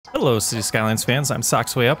Hello, City Skylines fans. I'm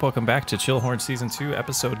Socksway Up. Welcome back to Chillhorn Season 2,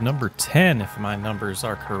 Episode number 10, if my numbers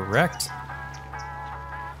are correct.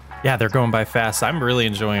 Yeah, they're going by fast. I'm really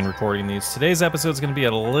enjoying recording these. Today's episode is going to be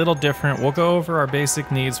a little different. We'll go over our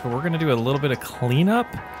basic needs, but we're going to do a little bit of cleanup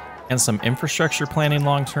and some infrastructure planning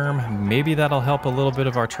long term. Maybe that'll help a little bit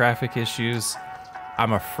of our traffic issues.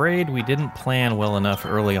 I'm afraid we didn't plan well enough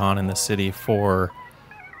early on in the city for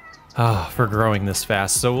growing this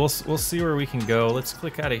fast. So we'll see where we can go. Let's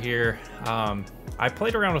click out of here. I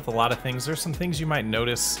played around with a lot of things. There's some things you might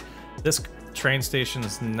notice. This train station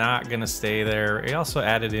is not going to stay there. We also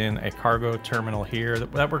added in a cargo terminal here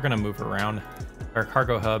that we're going to move around, our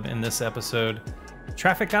cargo hub in this episode.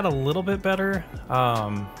 Traffic got a little bit better.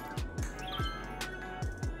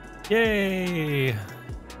 Yay!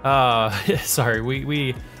 Sorry,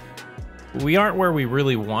 we aren't where we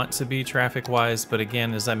really want to be traffic-wise, but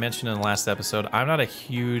again, as I mentioned in the last episode, I'm not a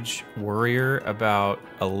huge worrier about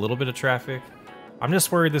a little bit of traffic. I'm just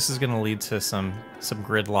worried this is going to lead to some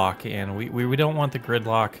gridlock, and we don't want the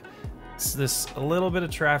gridlock. It's this a little bit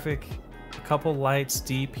of traffic, a couple lights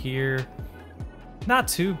deep here. Not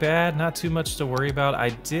too bad, not too much to worry about.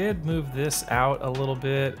 I did move this out a little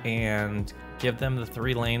bit and give them the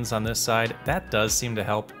 3 lanes on this side. That does seem to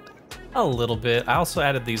help a little bit. I also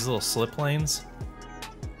added these little slip lanes.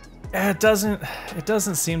 It doesn't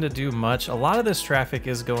seem to do much. A lot of this traffic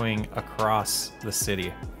is going across the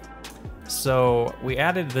city. So we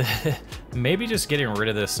added the maybe just getting rid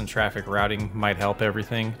of this and traffic routing might help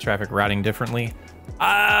everything. Traffic routing differently.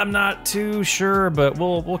 I'm not too sure, but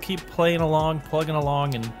we'll keep playing along, plugging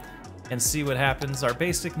along, and see what happens. Our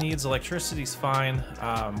basic needs, electricity's fine.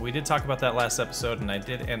 We did talk about that last episode, and I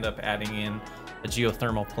did end up adding in a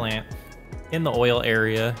geothermal plant in the oil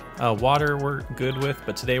area. Water we're good with,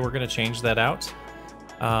 but today we're going to change that out.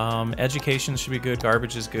 Education should be good,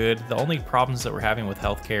 garbage is good. The only problems that we're having with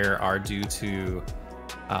healthcare are due to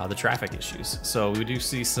the traffic issues. So we do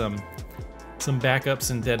see some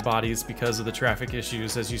backups and dead bodies because of the traffic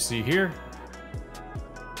issues, as you see here.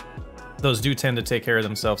 Those do tend to take care of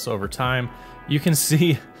themselves over time. You can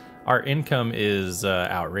see our income is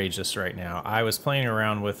outrageous right now. I was playing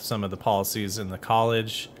around with some of the policies in the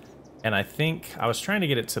college, and I think I was trying to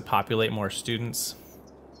get it to populate more students.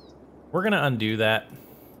 We're gonna undo that.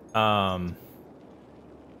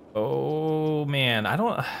 Oh man, I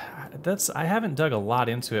haven't dug a lot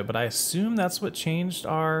into it, but I assume that's what changed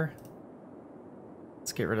our,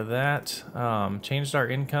 let's get rid of that. Changed our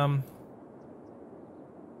income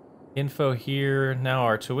info here. Now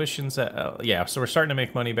our tuition's at, yeah, so we're starting to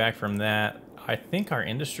make money back from that. I think our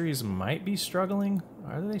industries might be struggling.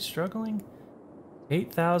 Are they struggling?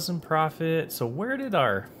 8,000 profit. So where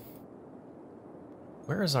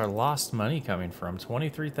is our lost money coming from?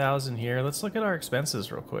 23,000 here. Let's look at our expenses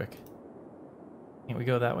real quick. Can't we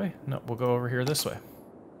go that way? No, we'll go over here this way.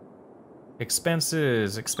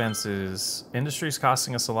 Expenses. Industry's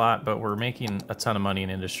costing us a lot, but we're making a ton of money in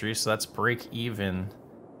industry, so that's break even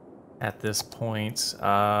at this point. Get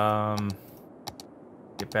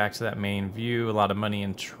back to that main view. A lot of money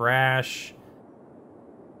in trash.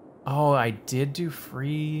 Oh, I did do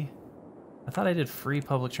free. I thought I did free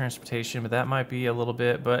public transportation, but that might be a little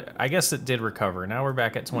bit, but I guess it did recover. Now we're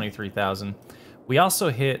back at 23,000. We also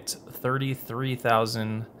hit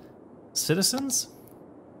 33,000 citizens,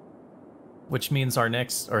 which means our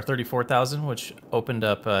next, or 34,000, which opened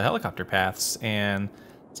up helicopter paths and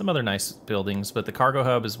some other nice buildings, but the cargo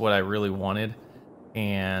hub is what I really wanted.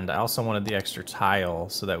 And I also wanted the extra tile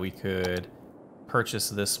so that we could purchase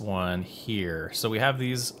this one here. So we have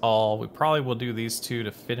these all. We probably will do these 2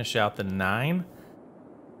 to finish out the 9.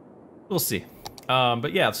 We'll see.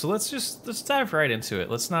 But yeah, so let's dive right into it.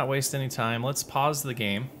 Let's not waste any time. Let's pause the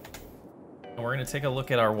game. And we're going to take a look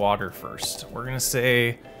at our water first. We're going to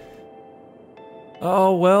say,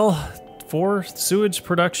 oh, well, for sewage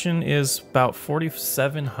production is about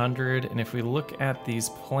 4,700, and if we look at these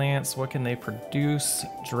plants, what can they produce?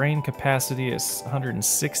 Drain capacity is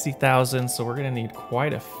 160,000, so we're gonna need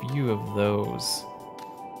quite a few of those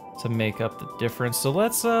to make up the difference. So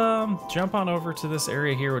let's jump on over to this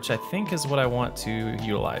area here, which I think is what I want to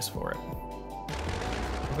utilize for it.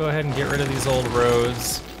 We'll go ahead and get rid of these old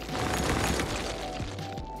roads.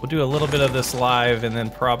 We'll do a little bit of this live and then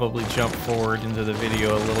probably jump forward into the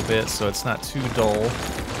video a little bit so it's not too dull.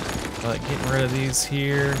 But getting rid of these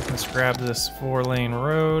here. Let's grab this 4-lane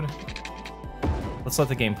road. Let's let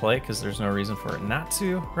the game play because there's no reason for it not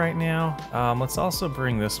to right now. Let's also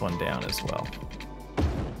bring this one down as well.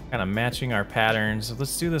 Kind of matching our patterns.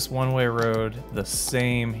 Let's do this one-way road the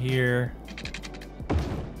same here,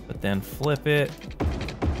 but then flip it.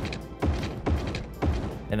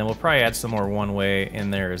 And then we'll probably add some more one-way in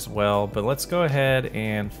there as well. But let's go ahead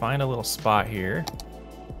and find a little spot here.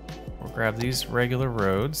 We'll grab these regular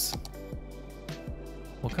roads.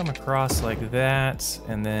 We'll come across like that,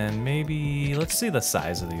 and then maybe, let's see the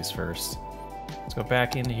size of these first. Let's go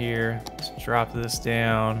back in here, let's drop this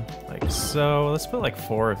down like so. Let's put like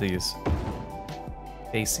 4 of these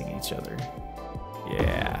facing each other.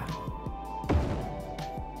 Yeah.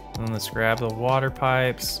 And let's grab the water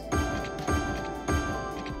pipes.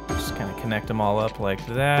 Just kind of connect them all up like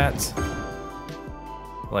that.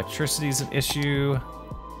 Electricity's an issue.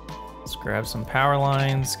 Let's grab some power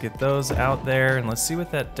lines, get those out there, and let's see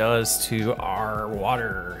what that does to our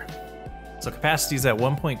water. So capacity's at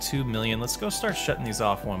 1.2 million. Let's go start shutting these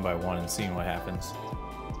off one by one and seeing what happens.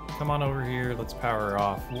 Come on over here, let's power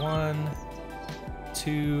off 1,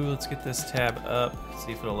 2, let's get this tab up,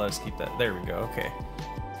 see if it'll let us keep that. There we go, okay.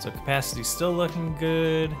 So capacity's still looking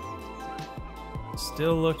good.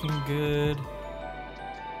 Still looking good.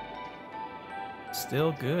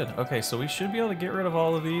 Still good. Okay, so we should be able to get rid of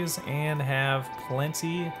all of these and have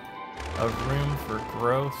plenty of room for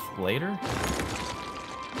growth later.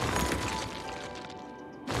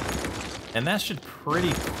 And that should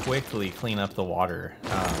pretty quickly clean up the water.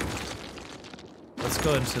 Let's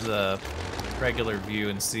go into the regular view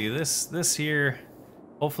and see this here.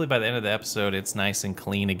 Hopefully by the end of the episode, it's nice and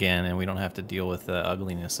clean again and we don't have to deal with the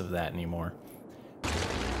ugliness of that anymore.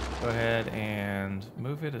 Go ahead and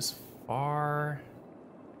move it as far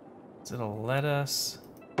as it'll let us.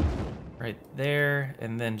 Right there.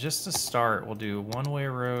 And then just to start, we'll do one-way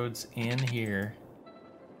roads in here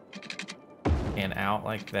and out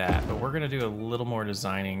like that. But we're gonna do a little more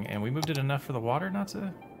designing, and we moved it enough for the water not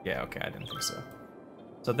to? Yeah, okay, I didn't think so.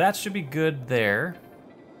 So that should be good there.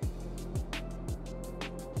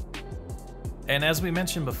 And as we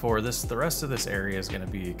mentioned before, the rest of this area is going to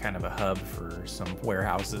be kind of a hub for some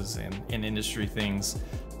warehouses and industry things.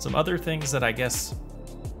 Some other things that I guess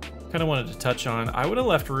kind of wanted to touch on. I would have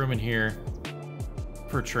left room in here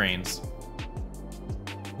for trains.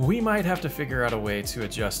 We might have to figure out a way to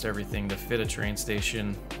adjust everything to fit a train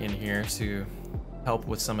station in here to help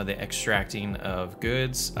with some of the extracting of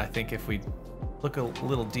goods. I think if we look a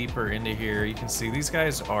little deeper into here, you can see these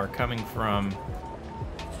guys are coming from...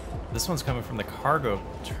 This one's coming from the cargo,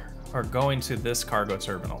 or going to this cargo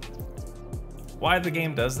terminal. Why the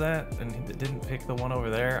game does that and it didn't pick the one over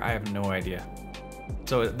there, I have no idea.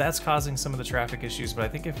 So that's causing some of the traffic issues, but I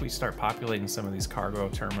think if we start populating some of these cargo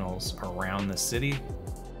terminals around the city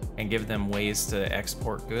and give them ways to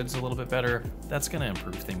export goods a little bit better, that's gonna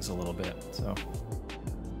improve things a little bit, so.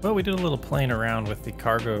 Well, we did a little playing around with the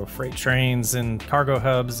cargo freight trains and cargo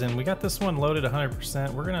hubs, and we got this one loaded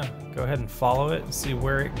 100%. We're gonna go ahead and follow it and see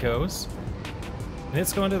where it goes. And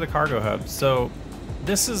it's going to the cargo hub. So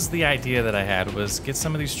this is the idea that I had, was get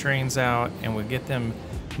some of these trains out and we get them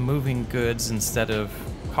moving goods instead of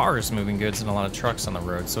cars moving goods and a lot of trucks on the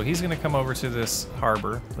road. So he's gonna come over to this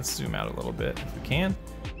harbor. Let's zoom out a little bit if we can.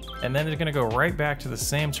 And then they're gonna go right back to the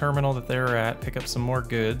same terminal that they were at, pick up some more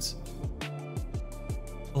goods.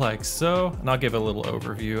 Like so, and I'll give a little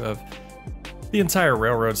overview of the entire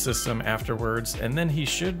railroad system afterwards, and then he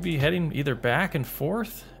should be heading either back and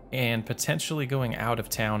forth and potentially going out of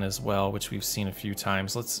town as well, which we've seen a few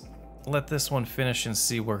times. Let's let this one finish and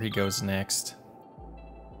see where he goes next.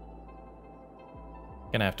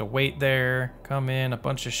 Gonna have to wait there, come in, a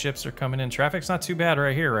bunch of ships are coming in. Traffic's not too bad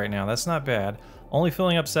right here right now, that's not bad. Only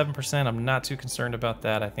filling up 7%, I'm not too concerned about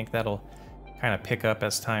that. I think that'll kind of pick up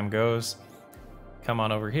as time goes. Come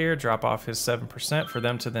on over here, drop off his 7% for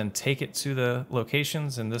them to then take it to the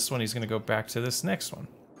locations, and this one he's going to go back to this next one.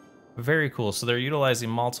 Very cool. So they're utilizing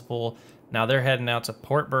multiple. Now they're heading out to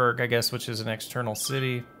Portburg, I guess, which is an external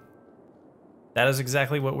city. That is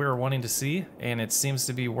exactly what we were wanting to see, and it seems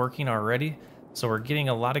to be working already. So we're getting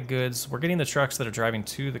a lot of goods. We're getting the trucks that are driving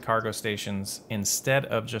to the cargo stations instead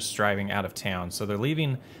of just driving out of town. So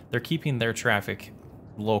they're keeping their traffic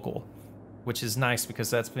local, which is nice because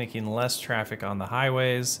that's making less traffic on the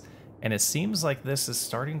highways. And it seems like this is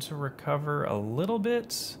starting to recover a little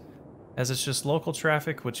bit as it's just local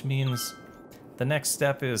traffic, which means the next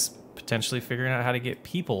step is potentially figuring out how to get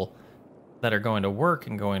people that are going to work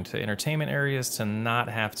and going to entertainment areas to not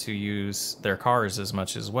have to use their cars as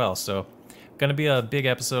much as well. So gonna be a big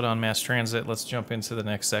episode on mass transit. Let's jump into the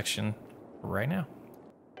next section right now.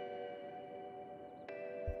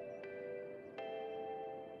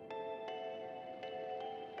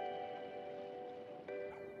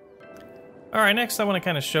 All right, next I want to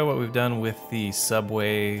kind of show what we've done with the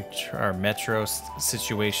subway or metro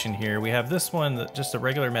situation here. We have this one, just a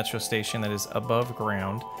regular metro station that is above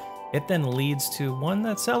ground. it then leads to one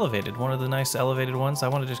that's elevated, one of the nice elevated ones. I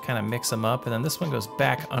want to just kind of mix them up, and then this one goes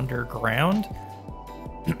back underground,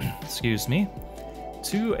 excuse me,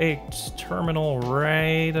 to a terminal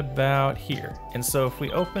right about here. And so if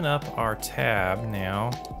we open up our tab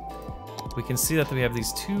now, we can see that we have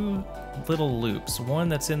these two little loops, one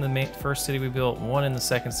that's in the first city we built, one in the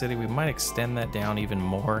second city. We might extend that down even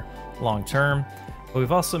more long term, but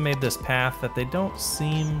we've also made this path that they don't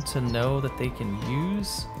seem to know that they can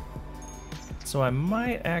use. So I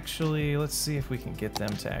might actually, let's see if we can get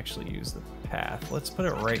them to actually use the path. Let's put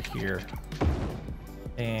it right here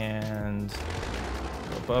and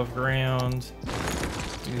go above ground,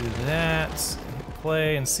 do that, hit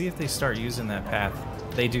play, and see if they start using that path.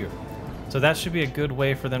 They do. So that should be a good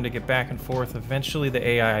way for them to get back and forth. Eventually the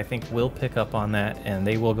AI, I think, will pick up on that, and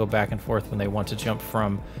they will go back and forth when they want to jump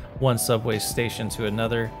from one subway station to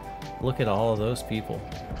another. Look at all of those people.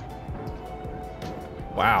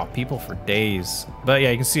 Wow, people for days. But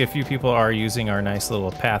yeah, you can see a few people are using our nice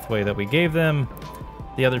little pathway that we gave them.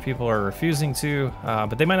 The other people are refusing to,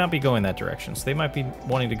 but they might not be going that direction. So they might be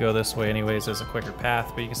wanting to go this way anyways as a quicker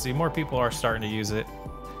path, but you can see more people are starting to use it.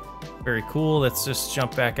 Very cool. Let's just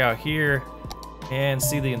jump back out here and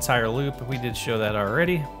see the entire loop. We did show that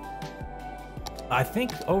already. I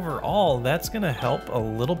think overall that's going to help a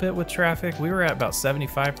little bit with traffic. We were at about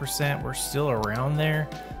 75%. We're still around there.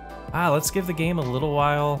 Let's give the game a little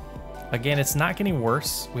while. Again, it's not getting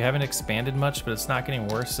worse. We haven't expanded much, but it's not getting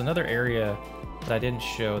worse. Another area that I didn't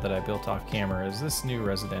show that I built off camera is this new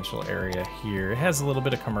residential area here. It has a little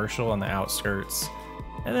bit of commercial on the outskirts,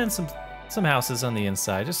 and then some houses on the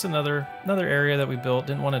inside. Just another area that we built.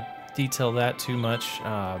 Didn't want to detail that too much.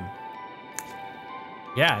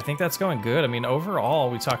 Yeah, I think that's going good. I mean, overall,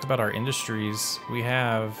 we talked about our industries. We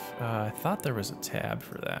have, I thought there was a tab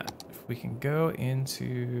for that. If we can go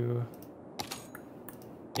into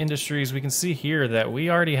industries, we can see here that we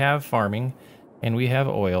already have farming and we have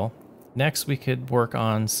oil. Next, we could work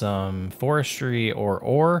on some forestry or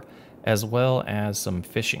ore, as well as some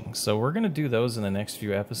fishing. So we're going to do those in the next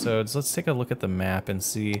few episodes. Let's take a look at the map and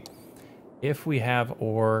see if we have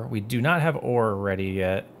ore. We do not have ore ready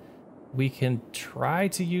yet. We can try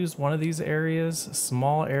to use one of these areas, a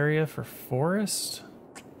small area for forest.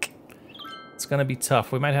 It's going to be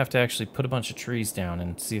tough. We might have to actually put a bunch of trees down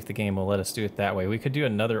and see if the game will let us do it that way. We could do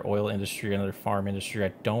another oil industry, another farm industry.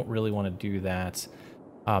 I don't really want to do that.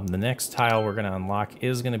 The next tile we're going to unlock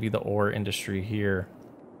is going to be the ore industry here.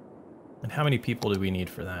 And how many people do we need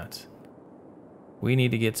for that? We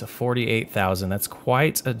need to get to 48,000. That's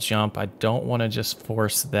quite a jump. I don't want to just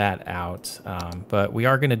force that out. But we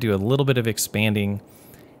are going to do a little bit of expanding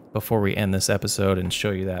before we end this episode and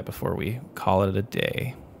show you that before we call it a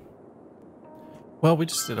day. Well, we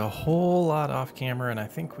just did a whole lot off camera, and I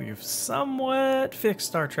think we've somewhat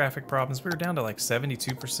fixed our traffic problems. We were down to like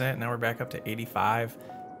 72%. Now we're back up to 85,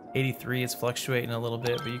 83. It's fluctuating a little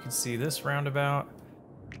bit, but you can see this roundabout.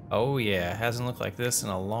 Oh yeah, hasn't looked like this in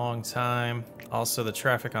a long time. Also, the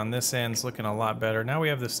traffic on this end's looking a lot better. Now we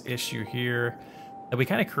have this issue here that we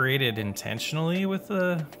kind of created intentionally with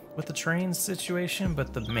the train situation,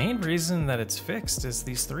 but the main reason that it's fixed is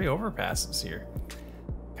these 3 overpasses here.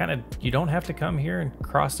 You don't have to come here and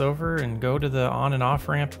cross over and go to the on and off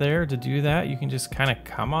ramp there to do that. You can just kind of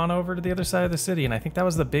come on over to the other side of the city. And I think that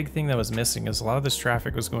was the big thing that was missing, is a lot of this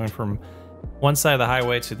traffic was going from one side of the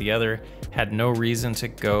highway to the other, had no reason to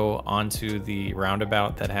go onto the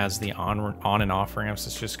roundabout that has the on and off ramps.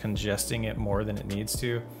 It's just congesting it more than it needs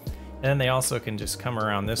to. And then they also can just come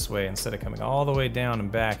around this way instead of coming all the way down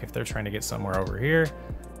and back if they're trying to get somewhere over here.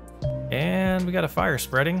 And we got a fire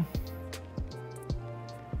spreading.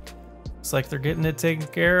 Looks like they're getting it taken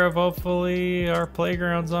care of. Hopefully our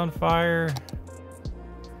playground's on fire.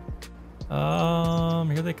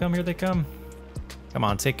 Here they come, here they come. Come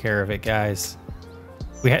on, take care of it, guys.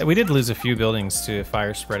 We did lose a few buildings to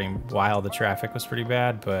fire spreading while the traffic was pretty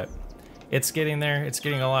bad, but it's getting there. It's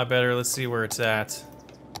getting a lot better. Let's see where it's at.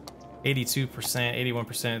 82%,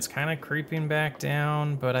 81%. It's kind of creeping back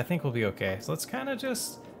down, but I think we'll be okay. So let's kind of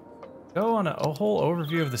just go on a whole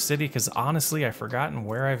overview of the city, because honestly, I've forgotten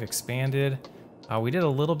where I've expanded. We did a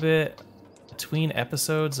little bit between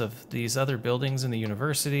episodes of these other buildings in the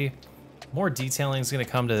university. More detailing is going to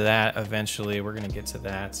come to that eventually. We're going to get to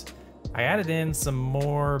that. I added in some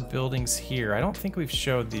more buildings here. I don't think we've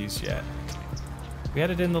showed these yet. We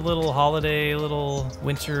added in the little holiday, little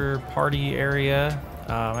winter party area.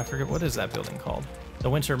 I forget, what is that building called? The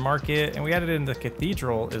winter market. And we added in the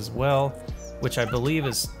cathedral as well, which I believe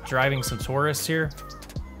is driving some tourists here.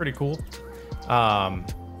 Pretty cool.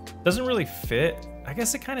 Doesn't really fit. I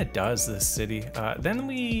guess it kind of does, this city. Then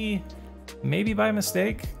we, maybe by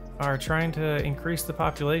mistake, are trying to increase the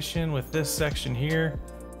population with this section here.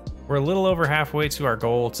 We're a little over halfway to our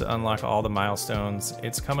goal to unlock all the milestones.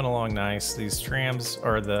 It's coming along nice. These trams,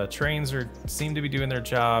 or the trains, seem to be doing their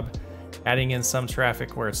job, adding in some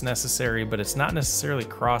traffic where it's necessary, but it's not necessarily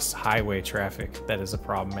cross-highway traffic that is a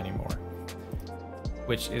problem anymore,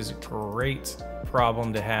 which is a great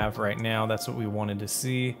problem to have right now. That's what we wanted to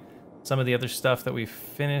see. Some of the other stuff that we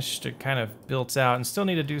finished or kind of built out and still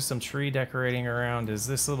need to do some tree decorating around is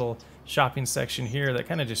this little shopping section here that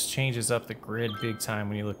kind of just changes up the grid big time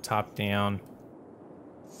when you look top down.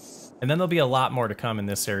 And then there'll be a lot more to come in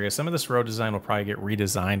this area. Some of this road design will probably get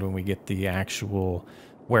redesigned when we get the actual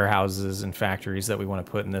warehouses and factories that we want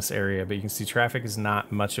to put in this area. But you can see traffic is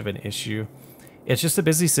not much of an issue. It's just a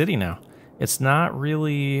busy city now. It's not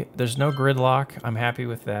really, there's no gridlock. I'm happy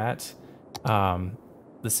with that.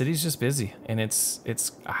 The city's just busy, and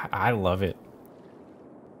I love it.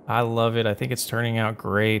 I love it. I think it's turning out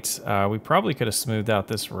great. We probably could have smoothed out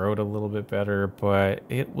this road a little bit better, but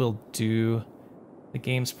it will do. The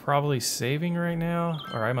game's probably saving right now,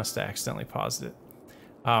 or I must have accidentally paused it.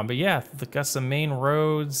 But yeah, got some main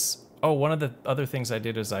roads. Oh, one of the other things I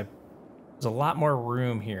did is there's a lot more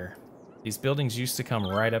room here. These buildings used to come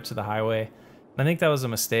right up to the highway. And I think that was a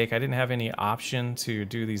mistake. I didn't have any option to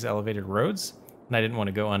do these elevated roads, and I didn't want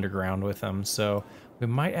to go underground with them. So we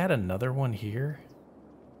might add another one here.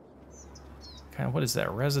 Kind of, what is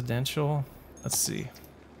that, residential? Let's see.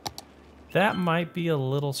 That might be a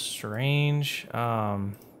little strange.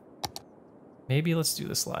 Maybe let's do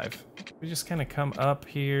this live. We just kind of come up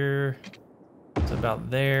here to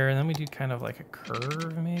about there, and then we do kind of like a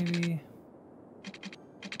curve, maybe.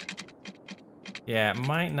 Yeah, it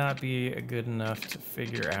might not be good enough to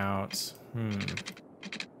figure out.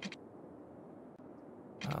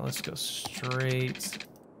 Let's go straight.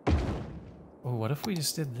 Oh, what if we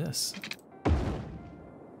just did this?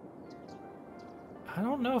 I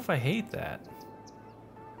don't know if I hate that.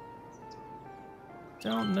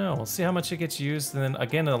 Don't know. We'll see how much it gets used. And then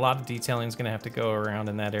again, a lot of detailing is going to have to go around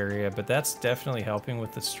in that area, but that's definitely helping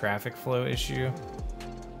with this traffic flow issue.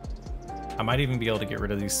 I might even be able to get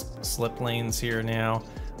rid of these slip lanes here now.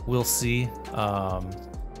 We'll see.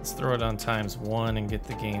 Let's throw it on ×1 and get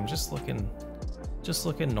the game just looking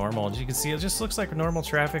normal. As you can see, it just looks like normal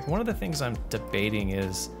traffic. One of the things I'm debating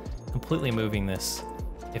is completely moving this.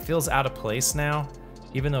 It feels out of place now,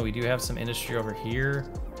 even though we do have some industry over here.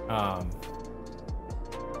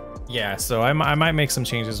 Yeah, so I might make some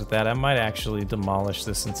changes with that. I might actually demolish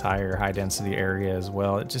this entire high density area as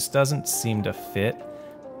well. It just doesn't seem to fit.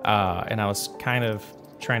 And I was kind of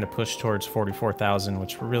trying to push towards 44,000,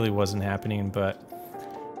 which really wasn't happening. But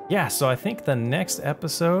yeah, so I think the next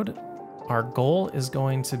episode, our goal is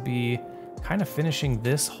going to be kind of finishing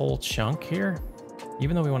this whole chunk here.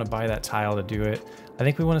 Even though we want to buy that tile to do it, I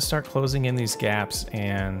think we want to start closing in these gaps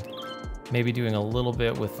and maybe doing a little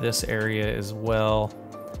bit with this area as well.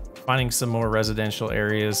 Finding some more residential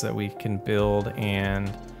areas that we can build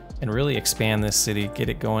and really expand this city, get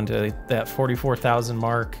it going to that 44,000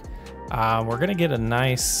 mark. We're gonna get a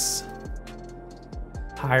nice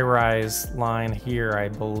high-rise line here, I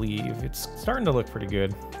believe. It's starting to look pretty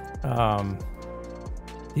good.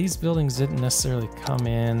 These buildings didn't necessarily come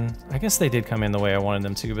in. I guess they did come in the way I wanted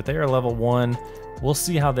them to, but they are level 1. We'll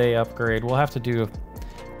see how they upgrade. We'll have to do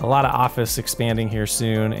a lot of office expanding here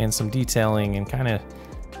soon and some detailing and kind of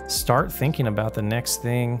start thinking about the next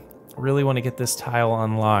thing. Really want to get this tile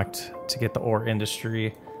unlocked to get the ore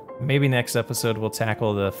industry. Maybe next episode we'll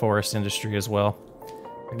tackle the forest industry as well.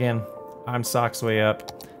 Again, I'm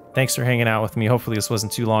Sockswayup. Thanks for hanging out with me. Hopefully this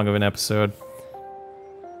wasn't too long of an episode.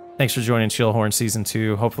 Thanks for joining Chillhorn Season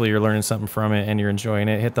 2. Hopefully you're learning something from it and you're enjoying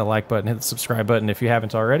it. Hit the like button, hit the subscribe button if you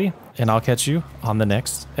haven't already, and I'll catch you on the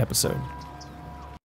next episode.